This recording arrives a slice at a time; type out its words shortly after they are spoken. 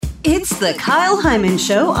It's the Kyle Hyman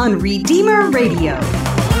Show on Redeemer Radio.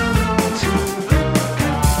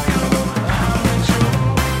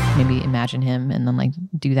 Maybe imagine him and then like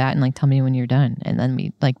do that and like tell me when you're done. And then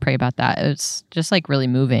we like pray about that. It was just like really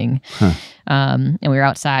moving. And we were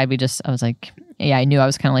outside. I was like, yeah, I knew I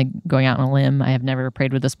was kind of like going out on a limb. I have never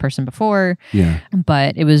prayed with this person before. Yeah.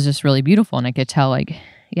 But it was just really beautiful. And I could tell like,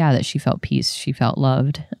 yeah, that she felt peace. She felt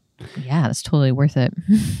loved. Yeah, that's totally worth it.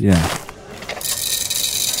 Yeah.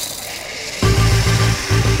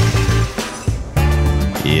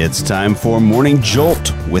 It's time for Morning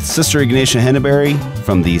Jolt with Sister Ignatia Henneberry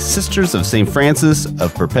from the Sisters of St. Francis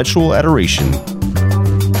of Perpetual Adoration.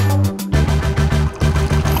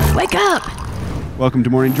 Wake up! Welcome to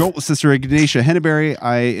Morning Jolt with Sister Ignatia Henneberry.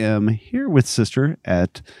 I am here with Sister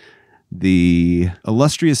at the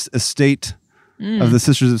illustrious estate of the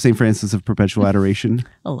Sisters of St. Francis of Perpetual Adoration.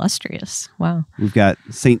 Illustrious. Wow. We've got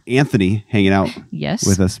St. Anthony hanging out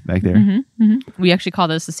with us back there. Mm-hmm, mm-hmm. We actually call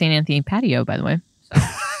this the St. Anthony patio, by the way. So.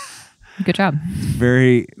 Good job.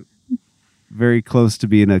 Very, very close to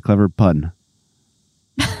being a clever pun.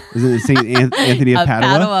 Isn't it St. Anthony of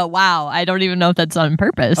Padua? Wow. I don't even know if that's on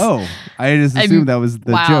purpose. Oh, I just assumed that was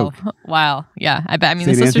the joke. Wow. Yeah. I mean,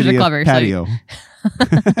 St. the sisters Anthony are clever. Patio.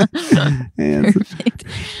 So.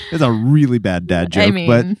 It's a really bad dad joke,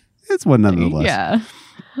 but it's one nonetheless.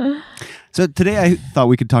 Yeah. So today I thought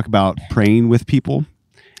we could talk about praying with people.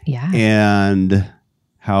 Yeah. And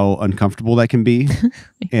how uncomfortable that can be.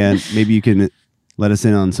 And maybe you can let us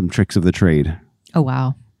in on some tricks of the trade. Oh,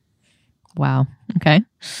 wow. Wow. Okay.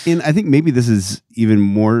 And I think maybe this is even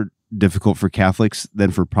more difficult for Catholics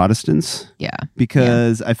than for Protestants. Yeah.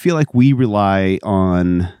 Because I feel like we rely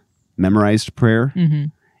on memorized prayer,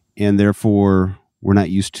 and therefore we're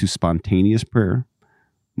not used to spontaneous prayer,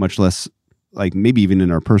 much less like maybe even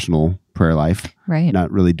in our personal prayer life. Right.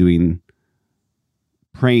 Not really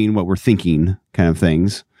praying what we're thinking kind of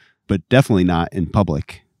things, but definitely not in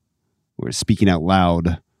public. We're speaking out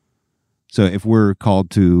loud. So if we're called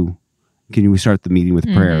to, can we start the meeting with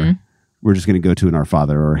prayer? We're just going to go to an Our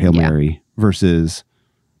Father or Hail Mary versus,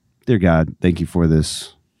 dear God, thank you for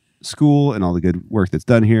this school and all the good work that's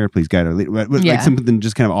done here. Please guide our leader. Like something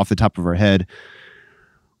just kind of off the top of our head,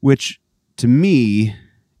 which to me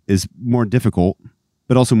is more difficult,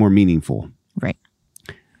 but also more meaningful. Right.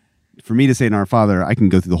 For me to say an Our Father, I can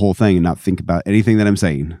go through the whole thing and not think about anything that I'm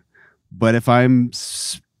saying. But if I'm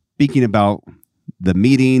speaking about the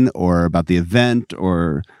meeting or about the event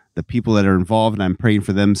or the people that are involved and I'm praying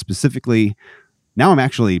for them specifically, now I'm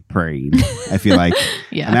actually praying. I feel like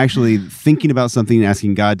I'm actually thinking about something and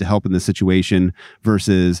asking God to help in the situation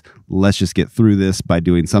versus let's just get through this by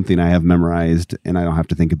doing something I have memorized and I don't have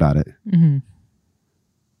to think about it.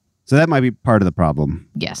 So that might be part of the problem.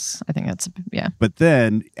 Yes, I think that's, But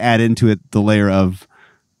then add into it the layer of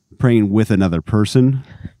praying with another person.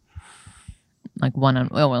 Like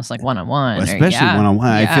almost like one-on-one. Especially one-on-one.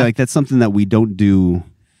 I feel like that's something that we don't do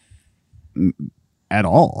at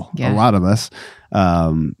all. A lot of us.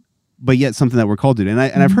 But yet something that we're called to do. And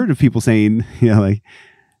I've heard of people saying, like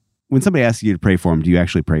when somebody asks you to pray for them, do you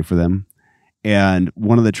actually pray for them? And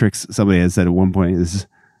one of the tricks somebody has said at one point is,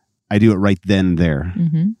 I do it right then and there.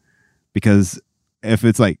 Because if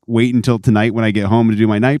it's like, wait until tonight when I get home to do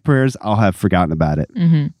my night prayers, I'll have forgotten about it.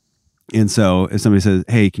 And so if somebody says,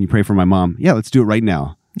 hey, can you pray for my mom? Yeah, let's do it right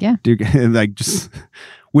now. Yeah. Like just,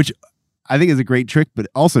 which I think is a great trick, but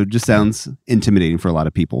also just sounds intimidating for a lot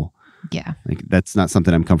of people. Yeah. Like that's not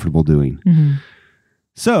something I'm comfortable doing.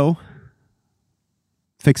 So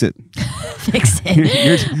fix it. Fix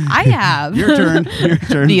it. I have. Your turn.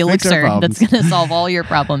 The elixir that's going to solve all your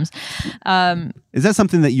problems. Is that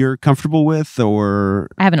something that you're comfortable with or?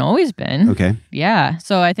 I haven't always been. Okay. Yeah.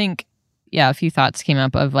 So I think, a few thoughts came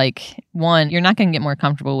up of like, one, you're not going to get more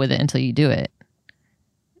comfortable with it until you do it.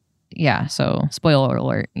 Yeah. So spoiler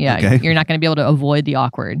alert. Yeah. Okay. You're not going to be able to avoid the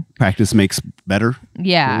awkward. Practice makes better.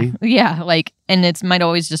 Yeah. Maybe? Yeah. Like, and it might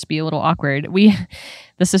always just be a little awkward.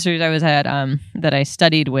 The sisters I was at, that I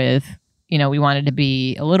studied with, we wanted to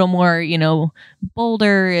be a little more,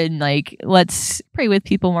 bolder and like, let's pray with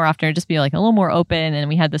people more often or just be like a little more open. And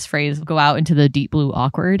we had this phrase, go out into the deep blue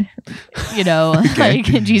awkward, like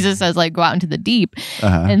Jesus says, like, go out into the deep.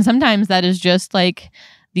 And sometimes that is just like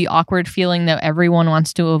the awkward feeling that everyone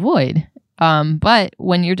wants to avoid. But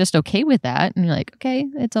when you're just okay with that and you're like, okay,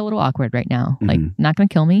 it's a little awkward right now, like not going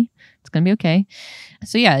to kill me. It's going to be okay.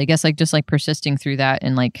 So yeah, I guess like just like persisting through that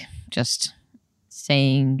and like just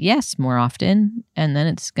saying yes more often, and then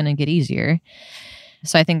it's going to get easier.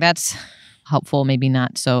 So I think that's helpful, maybe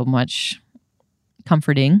not so much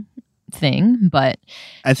comforting thing, but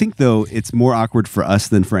I think though it's more awkward for us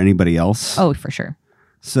than for anybody else. Oh, for sure.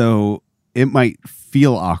 So it might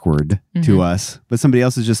feel awkward to us, but somebody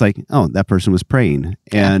else is just like, oh, that person was praying.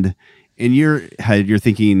 Yeah. And in your head, you're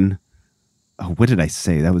thinking, oh, what did I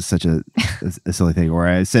say? That was such a silly thing. Or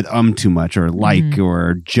I said too much, or like,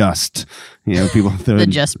 or just. People throw the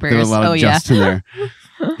just prayers. Throw a lot of just in there.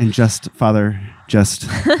 And just, Father, just.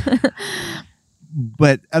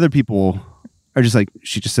 But other people are just like,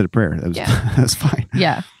 she just said a prayer. That was fine.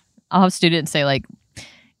 Yeah. I'll have students say, like,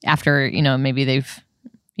 after, maybe they've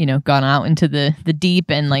gone out into the deep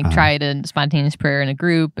and like tried a spontaneous prayer in a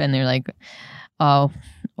group, and they're like, oh,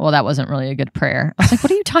 well, that wasn't really a good prayer. I was like,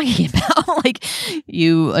 what are you talking about? Like,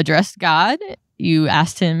 you addressed God, you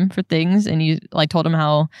asked him for things, and you like told him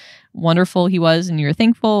how wonderful he was, and you were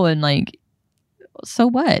thankful, and like, so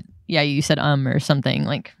what? Yeah, you said or something,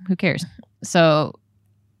 like, who cares? So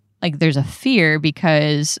like, there's a fear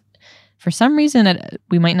because for some reason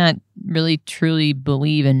we might not really truly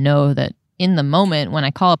believe and know that in the moment when I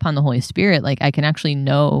call upon the Holy Spirit, like, I can actually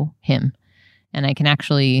know him, and I can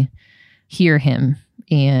actually hear him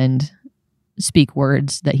and speak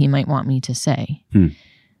words that he might want me to say.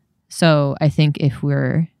 So I think if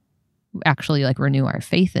we're actually like renew our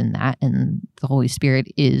faith in that, and the Holy Spirit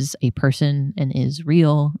is a person and is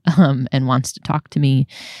real and wants to talk to me,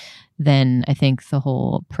 then I think the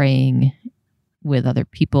whole praying with other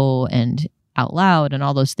people and out loud and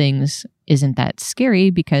all those things isn't that scary,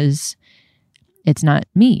 because it's not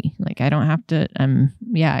me. Like, I don't have to,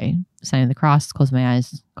 I sign the cross, close my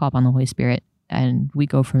eyes, call upon the Holy Spirit, and we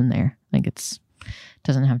go from there. Like,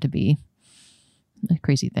 doesn't have to be a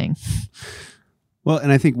crazy thing. Well,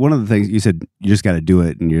 and I think one of the things you said, you just got to do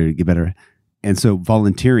it and you get better. And so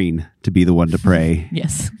volunteering to be the one to pray.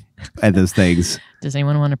 Yes. At those things. Does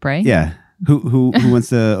anyone want to pray? Yeah. Who wants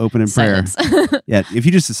to open in prayer? Yeah. If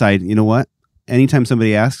you just decide, you know what? Anytime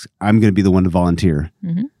somebody asks, I'm going to be the one to volunteer.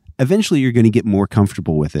 Eventually you're going to get more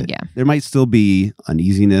comfortable with it. Yeah. There might still be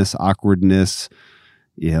uneasiness, awkwardness,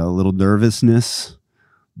 a little nervousness.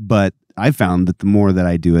 But I've found that the more that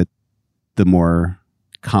I do it, the more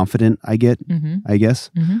confident I get, I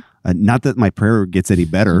guess. Not that my prayer gets any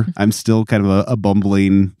better. I'm still kind of a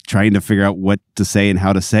bumbling, trying to figure out what to say and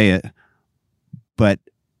how to say it. But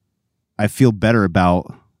I feel better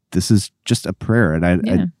about, this is just a prayer, and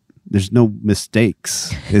I there's no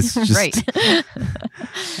mistakes. It's just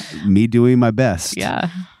me doing my best. Yeah.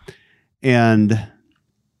 And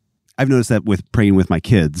I've noticed that with praying with my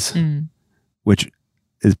kids, which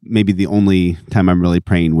is maybe the only time I'm really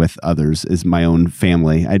praying with others is my own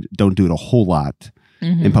family. I don't do it a whole lot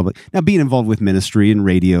in public. Now, being involved with ministry and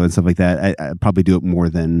radio and stuff like that, I probably do it more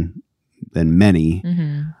than many.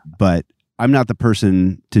 But I'm not the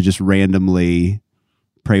person to just randomly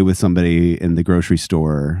pray with somebody in the grocery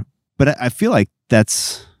store. But I feel like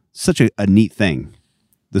that's such a neat thing.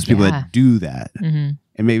 Those people that do that. And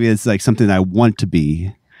maybe it's like something I want to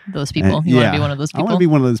be. Those people. You want to be one of those people? I want to be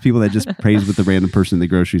one of those people that just prays with the random person in the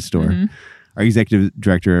grocery store. Our executive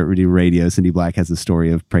director at Redeemer Radio, Cindy Black, has a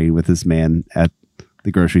story of praying with this man at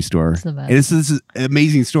the grocery store. And it's this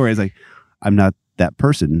amazing story. It's like, I'm not that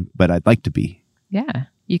person, but I'd like to be. Yeah,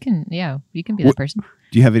 you can be that person.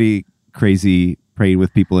 Do you have any crazy praying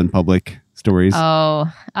with people in public stories?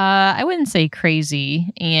 Oh, I wouldn't say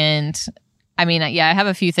crazy. And I mean, I have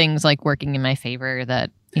a few things like working in my favor that,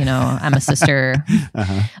 I'm a sister.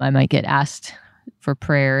 I might get asked for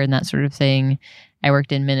prayer and that sort of thing. I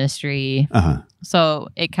worked in ministry. So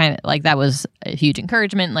it kind of like, that was a huge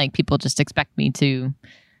encouragement. Like, people just expect me to,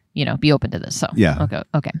 be open to this. So yeah.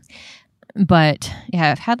 Okay. But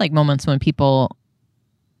yeah, I've had like moments when people,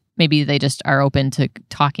 maybe they just are open to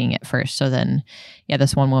talking at first. So then,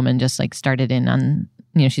 this one woman just like started in on,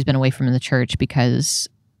 she's been away from the church because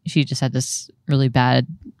she just had this really bad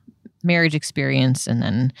marriage experience, and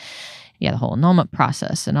then the whole annulment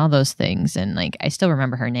process and all those things. And like, I still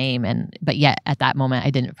remember her name, but yet at that moment I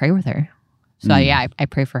didn't pray with her. So I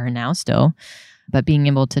pray for her now still. But being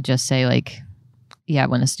able to just say like,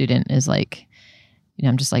 when a student is like,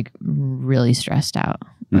 I'm just like really stressed out.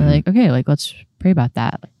 Like, okay, like let's pray about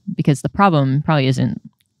that, because the problem probably isn't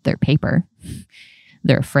their paper.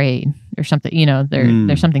 They're afraid or something,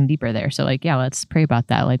 there's something deeper there. So like, let's pray about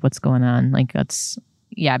that. Like, what's going on? Like, let's,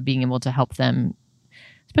 being able to help them,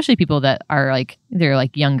 especially people that are like, they're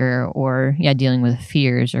like younger or dealing with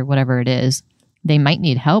fears or whatever it is. They might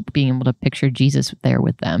need help being able to picture Jesus there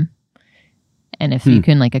with them. And if you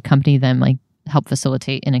can like accompany them, like help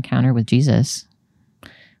facilitate an encounter with Jesus.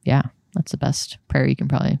 Yeah, that's the best prayer you can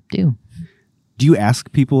probably do. Do you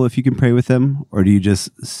ask people if you can pray with them, or do you just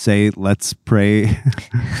say, let's pray?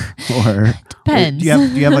 Or depends. Do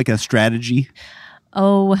you have like a strategy?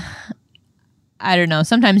 Oh, I don't know.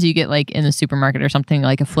 Sometimes you get like in the supermarket or something,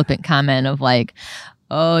 like a flippant comment of like,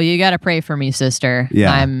 "Oh, you got to pray for me, sister.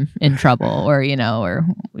 Yeah. I'm in trouble," or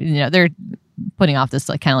they're putting off this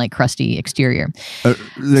like kind of like crusty exterior.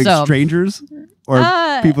 Like strangers or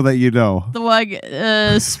people that you know.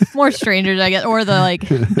 More strangers, I guess, or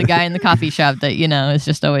the guy in the coffee shop that is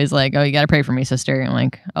just always like, "Oh, you got to pray for me, sister." And I'm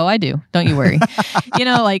like, "Oh, I do. Don't you worry."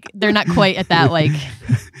 Like they're not quite at that like.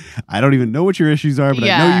 I don't even know what your issues are, but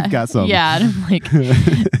I know you've got some. Yeah, and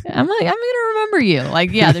I'm gonna remember you.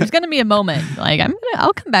 Like, yeah, there's gonna be a moment. Like,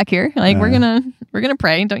 I'll come back here. Like, we're gonna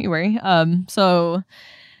pray. Don't you worry. So,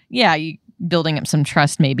 yeah, building up some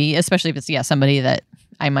trust, maybe, especially if it's somebody that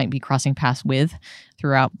I might be crossing paths with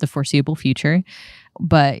throughout the foreseeable future.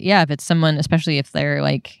 But yeah, if it's someone, especially if they're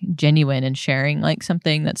like genuine and sharing like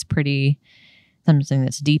something that's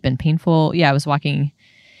deep and painful. Yeah, I was walking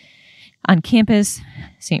on campus,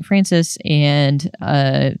 St. Francis, and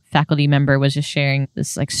a faculty member was just sharing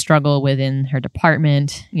this like struggle within her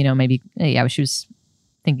department. Maybe she was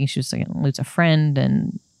thinking she was going to lose a friend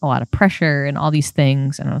and a lot of pressure and all these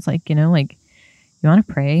things. And I was like, you want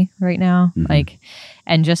to pray right now? Mm-hmm. Like,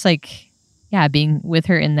 and just like, being with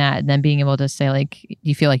her in that, and then being able to say like, do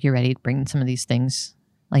you feel like you're ready to bring some of these things?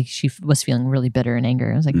 Like she was feeling really bitter and anger.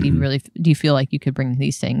 I was like, do you feel like you could bring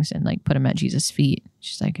these things and like put them at Jesus' feet?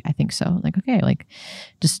 She's like, I think so. I'm like, okay, like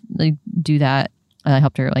just like do that. I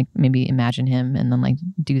helped her like maybe imagine him and then like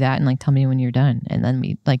do that and like tell me when you're done. And then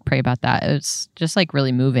we like pray about that. It was just like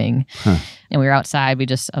really moving. Huh. And we were outside.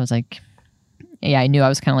 I was like, I knew I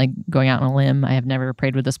was kind of like going out on a limb. I have never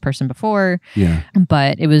prayed with this person before. Yeah.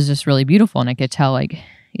 But it was just really beautiful. And I could tell like,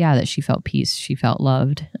 that she felt peace. She felt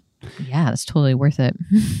loved. Yeah, that's totally worth it.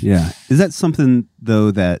 Yeah. Is that something,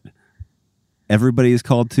 though, that everybody is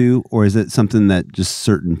called to, or is it something that just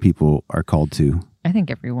certain people are called to? I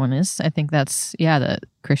think everyone is. I think that's, the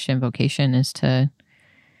Christian vocation is to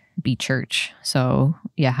be church. So,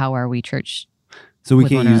 how are we church? So we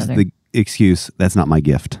can't use the excuse, that's not my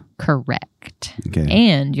gift. Correct. Okay.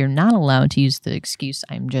 And you're not allowed to use the excuse,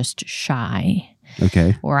 I'm just shy.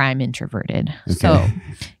 Okay. Or I'm introverted. Okay. So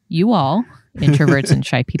you all, introverts and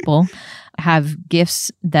shy people, have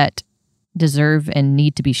gifts that deserve and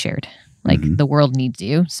need to be shared. Like the world needs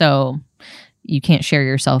you. So you can't share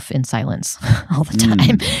yourself in silence all the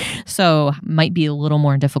time. So might be a little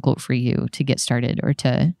more difficult for you to get started or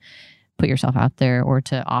to put yourself out there or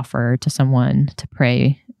to offer to someone to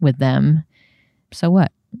pray with them. So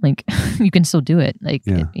what? Like you can still do it. Like,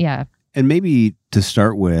 yeah. And maybe to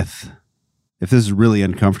start with, if this is really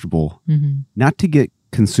uncomfortable, not to get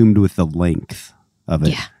consumed with the length of it.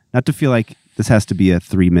 Yeah. Not to feel like this has to be a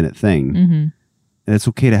 3-minute thing. And it's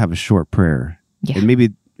okay to have a short prayer. Yeah. And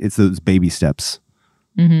maybe it's those baby steps.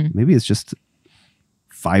 Maybe it's just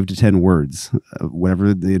 5 to 10 words.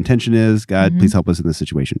 Whatever the intention is, God, please help us in this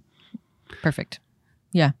situation. Perfect.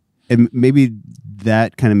 Yeah. And maybe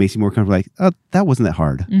that kind of makes you more comfortable. Like, oh, that wasn't that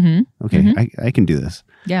hard. Okay, I can do this.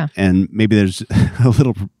 Yeah. And maybe there's a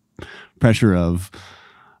little pressure of,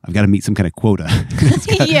 I've got to meet some kind of quota.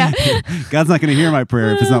 God's not going to hear my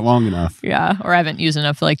prayer if it's not long enough. Yeah. Or I haven't used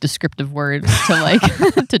enough like descriptive words to like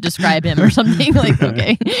to describe him or something. Like,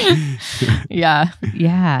 okay.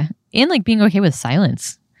 Yeah. And like being okay with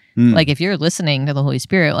silence. Like if you're listening to the Holy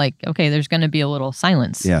Spirit, like, okay, there's going to be a little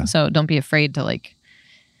silence. Yeah. So don't be afraid to like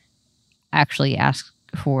actually ask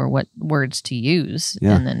for what words to use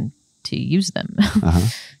and then to use them.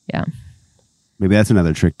 Yeah. Maybe that's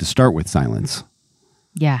another trick, to start with silence.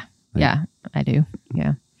 Yeah. Yeah, I do.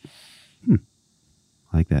 Yeah. I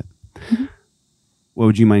like that. Well,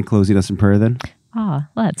 would you mind closing us in prayer then?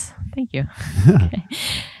 Let's. Thank you. Okay. In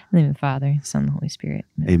the name of the Father, Son, and the Holy Spirit.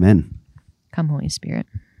 Amen. Come, Holy Spirit.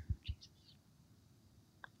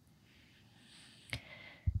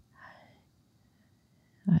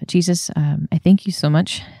 Jesus, I thank you so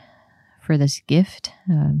much for this gift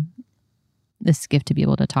to be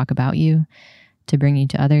able to talk about you, to bring you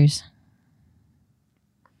to others.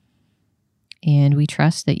 And we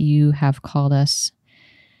trust that you have called us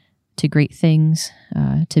to great things,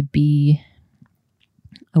 to be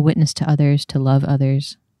a witness to others, to love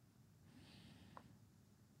others.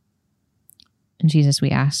 And Jesus,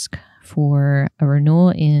 we ask for a renewal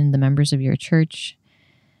in the members of your church.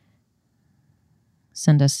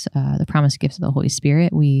 Send us the promised gifts of the Holy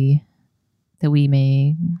Spirit, that we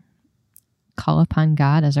may call upon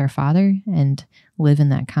God as our Father and live in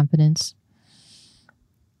that confidence.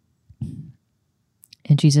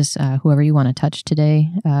 And Jesus, whoever you want to touch today,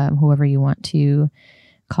 whoever you want to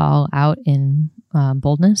call out in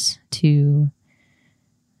boldness to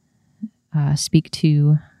speak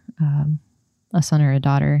to a son or a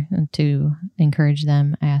daughter and to encourage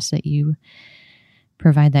them, I ask that you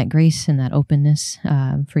provide that grace and that openness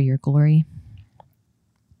for your glory.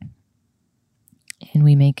 And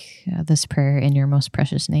we make this prayer in your most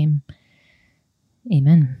precious name.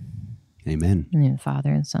 Amen. Amen. In the name of the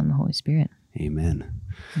Father, and the Son, and the Holy Spirit. Amen.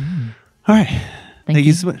 All right. Thank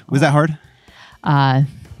you so much. Was that hard?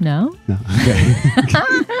 No. No. Okay.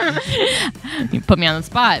 You put me on the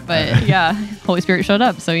spot, but yeah, Holy Spirit showed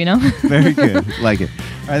up, so you know. Very good. Like it.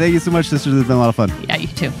 All right. Thank you so much, sisters. It's been a lot of fun. Yeah, you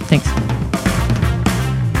too. Thanks.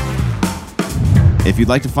 If you'd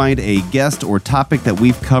like to find a guest or topic that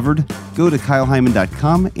we've covered, go to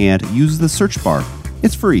KyleHyman.com and use the search bar.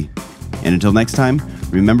 It's free. And until next time,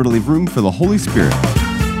 remember to leave room for the Holy Spirit.